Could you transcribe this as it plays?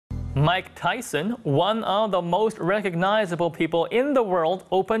Mike Tyson, one of the most recognizable people in the world,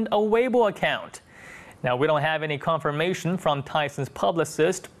 opened a Weibo account. Now, we don't have any confirmation from Tyson's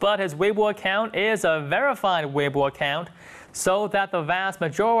publicist, but his Weibo account is a verified Weibo account, so that the vast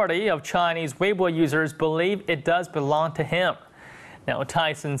majority of Chinese Weibo users believe it does belong to him. Now,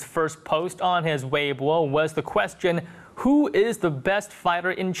 Tyson's first post on his Weibo was the question, "Who is the best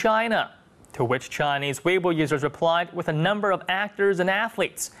fighter in China?" To which Chinese Weibo users replied with a number of actors and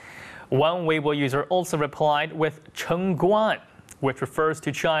athletes. One Weibo user also replied with Chengguan, which refers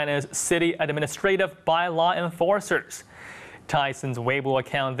to China's city administrative bylaw enforcers. Tyson's Weibo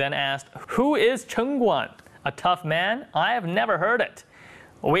account then asked, "Who is Chengguan? A tough man? I have never heard it."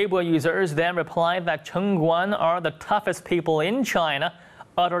 Weibo users then replied that Chengguan are the toughest people in China,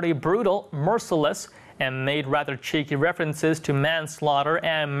 utterly brutal, merciless, and made rather cheeky references to manslaughter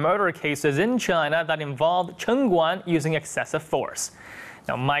and murder cases in China that involved Chengguan using excessive force.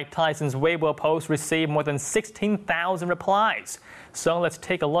 Now, Mike Tyson's Weibo post received more than 16,000 replies. So let's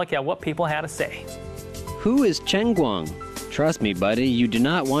take a look at what people had to say. Who is Chengguan? Trust me, buddy, you do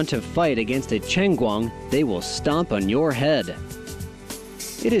not want to fight against a Chengguan. They will stomp on your head.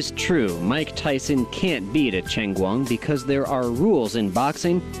 It is true, Mike Tyson can't beat a Chengguan because there are rules in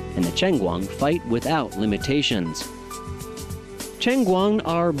boxing, and the Chengguan fight without limitations. Chengguan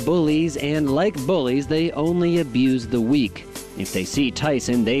are bullies, and like bullies, they only abuse the weak. If they see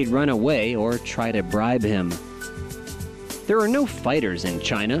Tyson, they'd run away or try to bribe him. There are no fighters in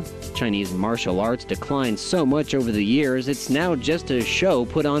China. Chinese martial arts declined so much over the years, it's now just a show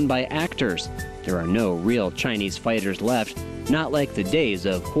put on by actors. There are no real Chinese fighters left, not like the days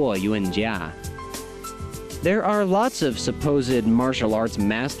of Huo Yuanjia. There are lots of supposed martial arts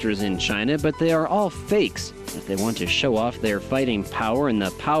masters in China, but they are all fakes. If they want to show off their fighting power and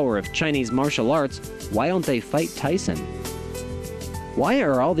the power of Chinese martial arts, why don't they fight Tyson? Why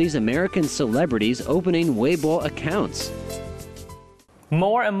are all these American celebrities opening Weibo accounts?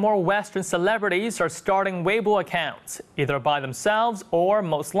 More and more Western celebrities are starting Weibo accounts, either by themselves or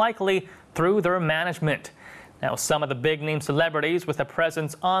most likely through their management. Now, some of the big-name celebrities with a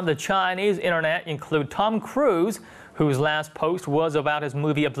presence on the Chinese internet include Tom Cruise, whose last post was about his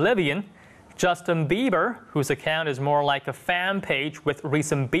movie Oblivion, Justin Bieber, whose account is more like a fan page with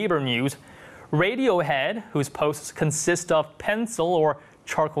recent Bieber news, Radiohead, whose posts consist of pencil or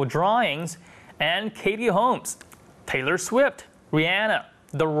charcoal drawings, and Katie Holmes, Taylor Swift, Rihanna,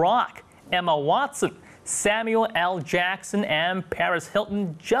 The Rock, Emma Watson, Samuel L. Jackson, and Paris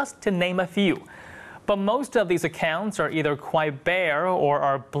Hilton, just to name a few. But most of these accounts are either quite bare or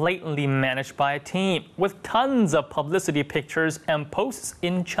are blatantly managed by a team, with tons of publicity pictures and posts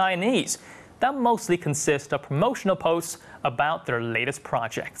in Chinese that mostly consist of promotional posts about their latest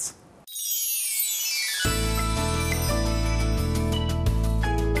projects.